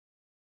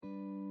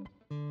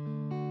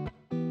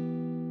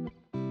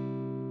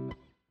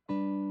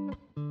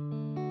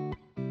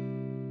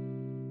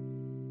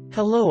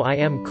Hello, I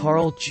am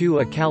Karl Chu,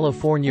 a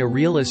California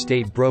real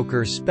estate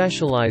broker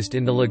specialized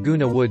in the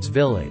Laguna Woods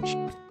Village.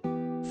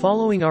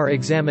 Following our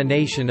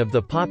examination of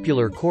the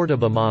popular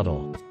Cordoba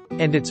model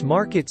and its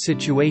market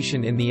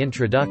situation in the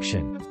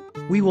introduction,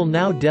 we will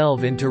now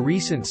delve into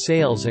recent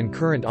sales and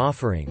current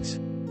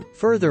offerings.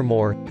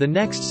 Furthermore, the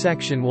next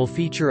section will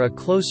feature a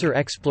closer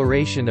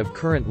exploration of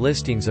current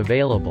listings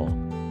available.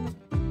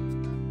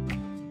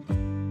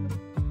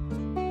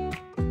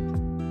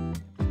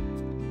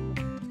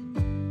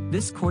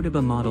 This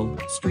Cordoba model,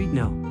 Street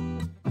No.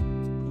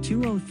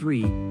 203,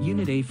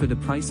 Unit A for the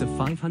price of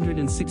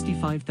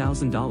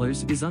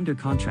 $565,000 is under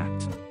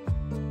contract.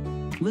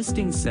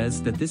 Listing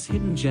says that this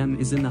hidden gem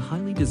is in the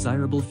highly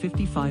desirable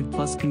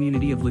 55-plus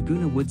community of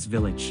Laguna Woods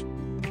Village.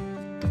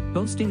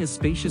 Boasting a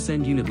spacious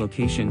end-unit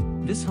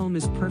location, this home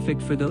is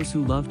perfect for those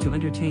who love to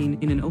entertain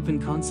in an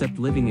open-concept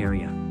living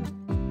area.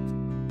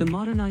 The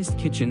modernized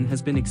kitchen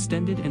has been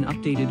extended and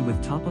updated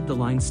with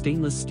top-of-the-line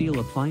stainless steel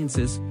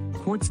appliances,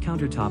 quartz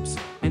countertops,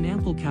 and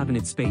ample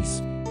cabinet space,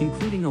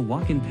 including a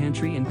walk-in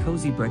pantry and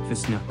cozy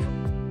breakfast nook.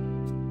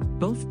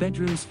 Both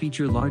bedrooms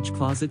feature large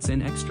closets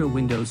and extra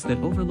windows that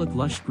overlook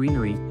lush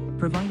greenery,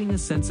 providing a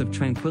sense of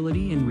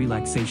tranquility and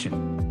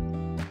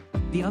relaxation.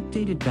 The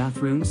updated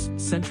bathrooms,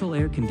 central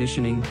air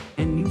conditioning,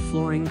 and new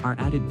flooring are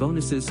added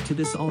bonuses to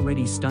this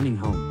already stunning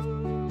home.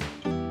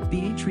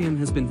 The atrium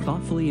has been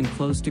thoughtfully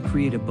enclosed to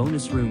create a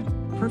bonus room,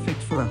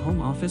 perfect for a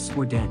home office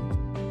or den.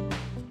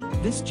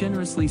 This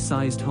generously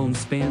sized home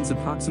spans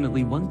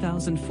approximately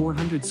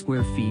 1,400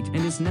 square feet and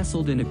is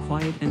nestled in a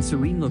quiet and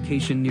serene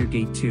location near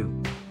Gate 2.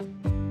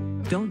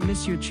 Don't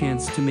miss your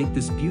chance to make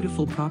this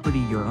beautiful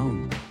property your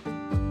own.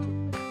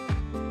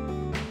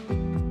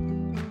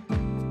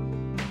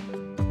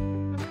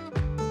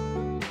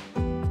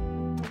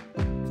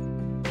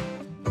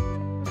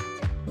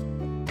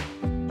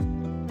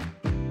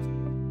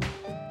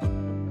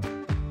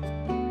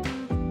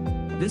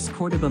 This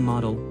Cordoba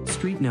model,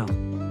 Street No.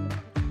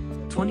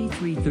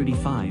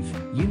 2335,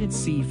 Unit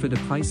C for the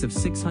price of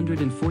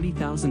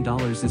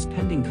 $640,000 is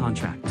pending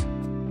contract.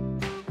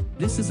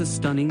 This is a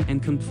stunning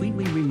and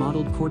completely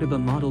remodeled Cordoba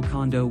model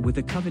condo with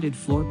a coveted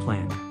floor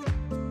plan.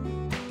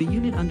 The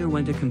unit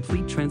underwent a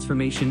complete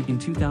transformation in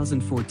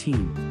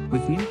 2014,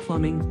 with new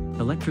plumbing,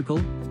 electrical,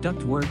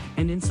 ductwork,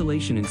 and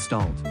insulation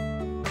installed.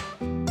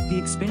 The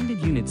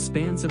expanded unit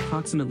spans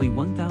approximately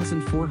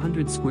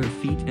 1,400 square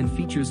feet and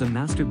features a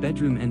master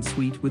bedroom and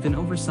suite with an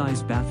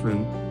oversized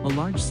bathroom, a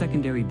large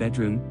secondary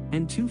bedroom,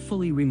 and 2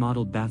 fully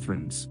remodeled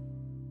bathrooms.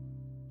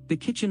 The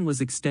kitchen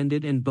was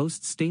extended and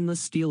boasts stainless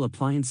steel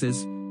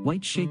appliances,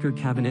 white shaker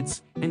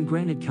cabinets, and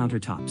granite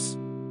countertops.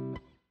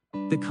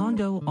 The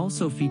condo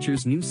also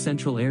features new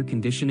central air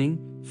conditioning,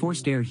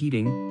 forced air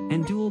heating,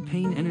 and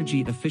dual-pane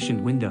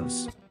energy-efficient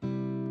windows.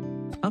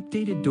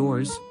 Updated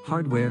doors,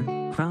 hardware,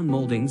 crown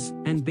moldings,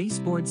 and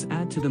baseboards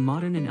add to the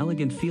modern and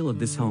elegant feel of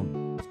this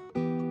home.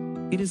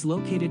 It is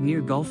located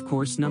near Golf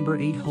Course number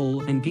 8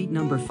 hole and Gate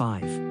number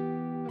 5.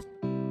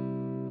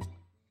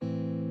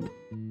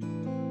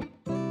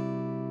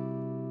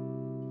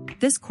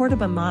 This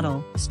Cordoba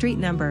model, Street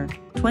number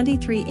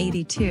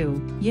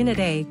 2382, Unit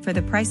A for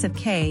the price of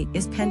K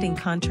is pending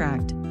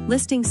contract.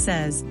 Listing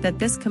says that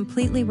this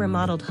completely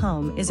remodeled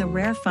home is a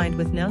rare find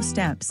with no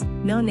steps,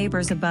 no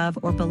neighbors above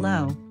or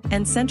below,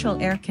 and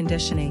central air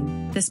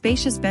conditioning. The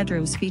spacious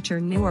bedrooms feature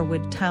newer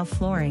wood tile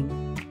flooring,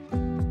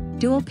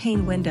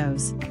 dual-pane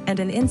windows, and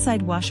an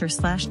inside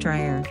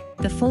washer/dryer.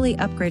 The fully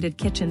upgraded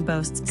kitchen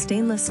boasts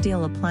stainless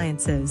steel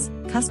appliances,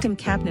 custom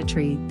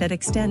cabinetry that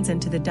extends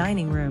into the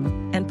dining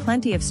room, and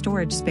plenty of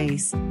storage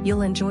space.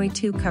 You'll enjoy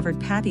 2 covered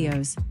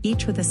patios,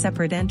 each with a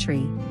separate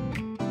entry.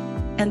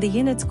 And the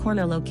unit's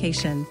corner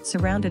location,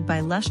 surrounded by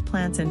lush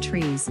plants and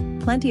trees,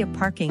 plenty of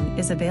parking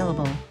is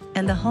available,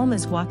 and the home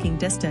is walking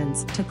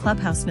distance to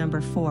clubhouse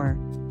number 4.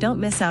 Don't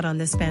miss out on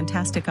this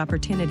fantastic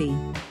opportunity.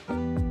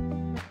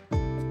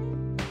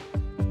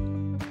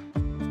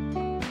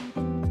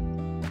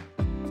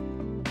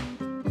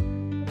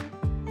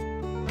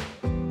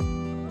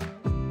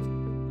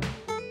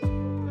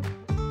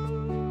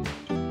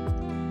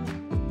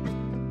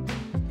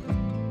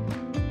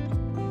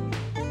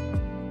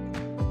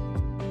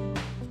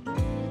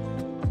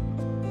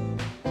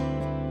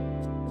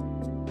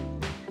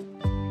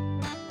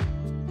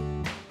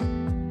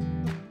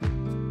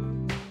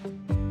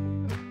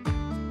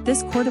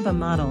 This Cordoba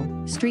model,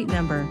 Street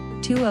number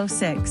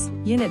 206,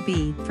 Unit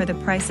B for the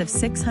price of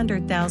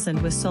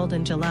 $600,000 was sold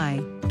in July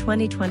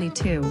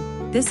 2022.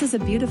 This is a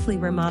beautifully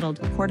remodeled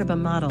Cordoba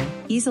model,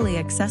 easily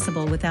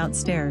accessible without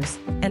stairs,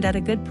 and at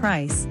a good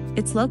price.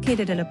 It's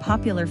located in a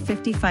popular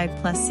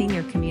 55-plus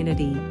senior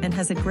community and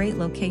has a great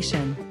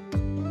location.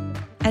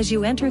 As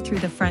you enter through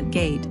the front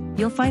gate,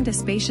 you'll find a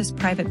spacious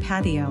private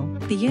patio.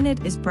 The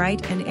unit is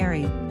bright and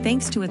airy,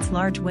 thanks to its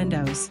large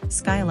windows,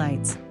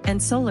 skylights,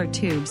 and solar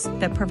tubes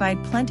that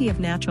provide plenty of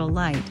natural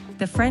light.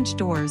 The French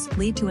doors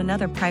lead to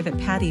another private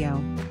patio.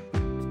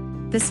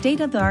 The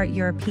state-of-the-art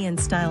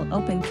European-style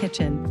open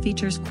kitchen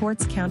features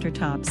quartz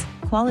countertops,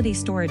 quality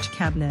storage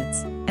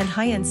cabinets, and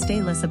high-end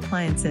stainless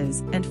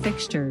appliances and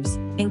fixtures,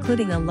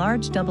 including a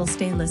large double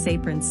stainless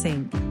apron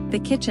sink. The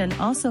kitchen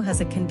also has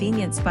a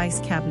convenient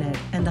spice cabinet,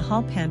 and the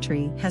hall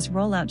pantry has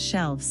roll-out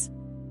shelves.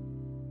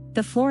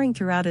 The flooring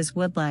throughout is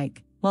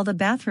wood-like, while the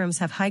bathrooms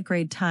have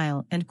high-grade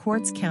tile and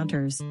quartz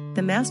counters.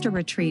 The master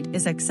retreat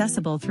is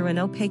accessible through an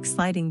opaque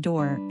sliding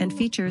door and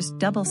features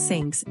double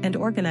sinks and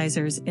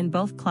organizers in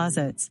both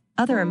closets.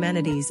 Other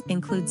amenities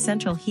include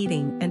central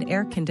heating and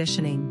air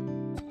conditioning,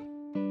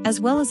 as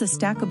well as a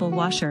stackable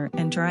washer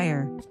and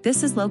dryer.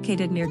 This is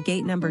located near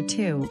gate number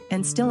 2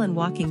 and still in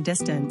walking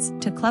distance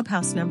to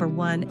clubhouse number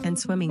 1 and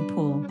swimming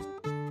pool.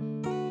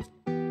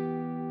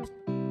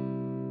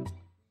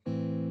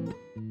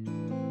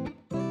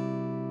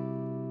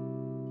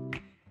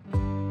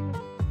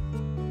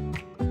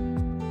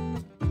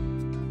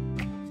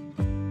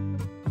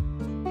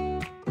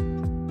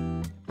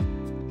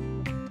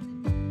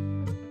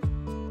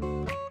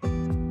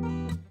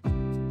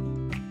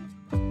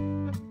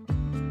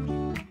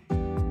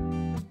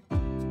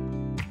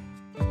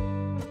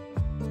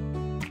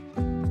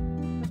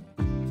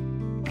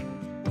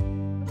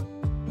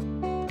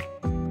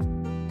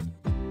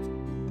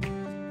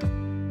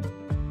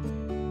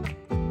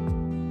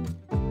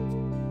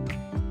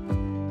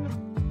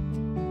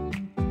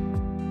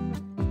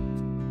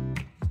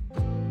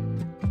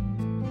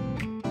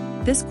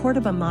 This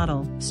Cordoba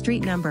model,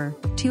 street number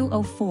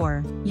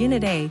 204,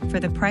 Unit A, for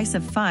the price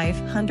of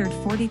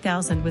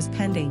 $540,000 was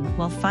pending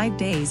while 5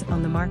 days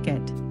on the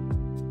market.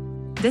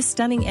 This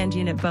stunning end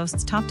unit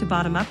boasts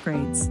top-to-bottom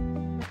upgrades.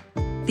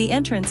 The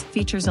entrance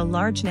features a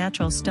large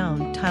natural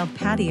stone tiled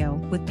patio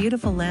with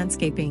beautiful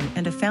landscaping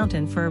and a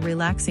fountain for a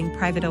relaxing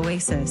private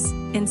oasis.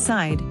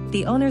 Inside,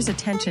 the owner's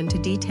attention to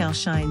detail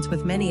shines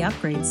with many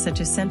upgrades such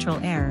as central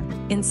air,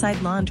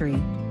 inside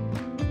laundry,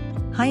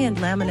 high-end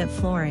laminate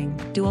flooring,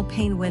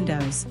 dual-pane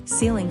windows,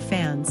 ceiling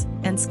fans,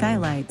 and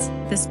skylights.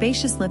 The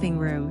spacious living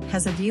room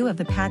has a view of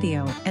the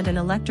patio and an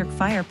electric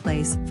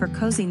fireplace for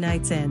cozy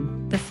nights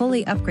in. The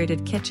fully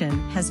upgraded kitchen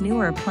has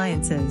newer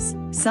appliances,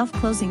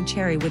 self-closing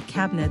cherry wood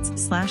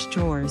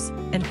cabinets/drawers,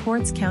 and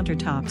quartz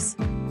countertops.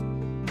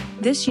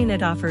 This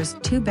unit offers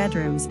 2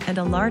 bedrooms and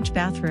a large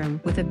bathroom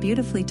with a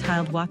beautifully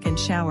tiled walk-in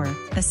shower,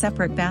 a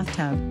separate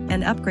bathtub,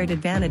 an upgraded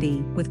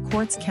vanity with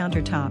quartz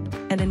countertop,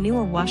 and a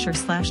newer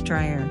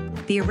washer/dryer.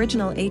 The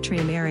original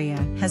atrium area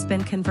has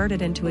been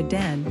converted into a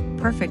den,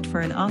 perfect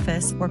for an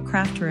office or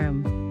craft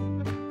room.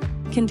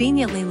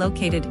 Conveniently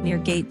located near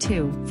Gate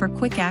 2 for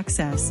quick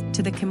access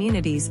to the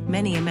community's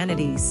many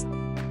amenities.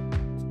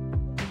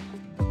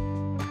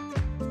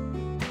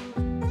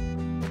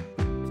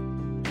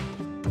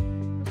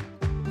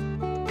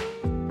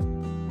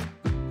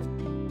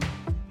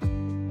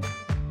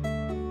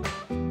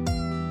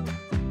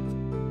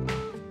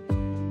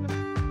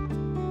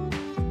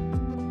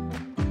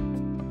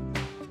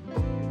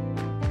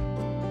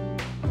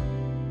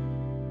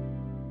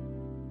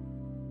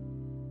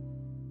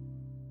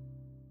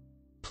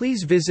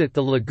 Please visit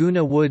the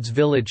Laguna Woods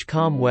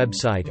Village.com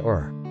website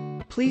or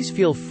please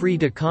feel free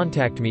to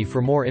contact me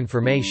for more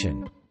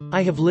information.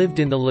 I have lived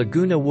in the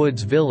Laguna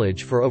Woods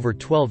Village for over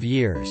 12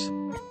 years.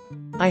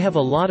 I have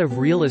a lot of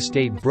real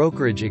estate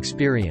brokerage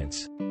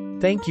experience.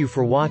 Thank you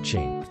for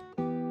watching.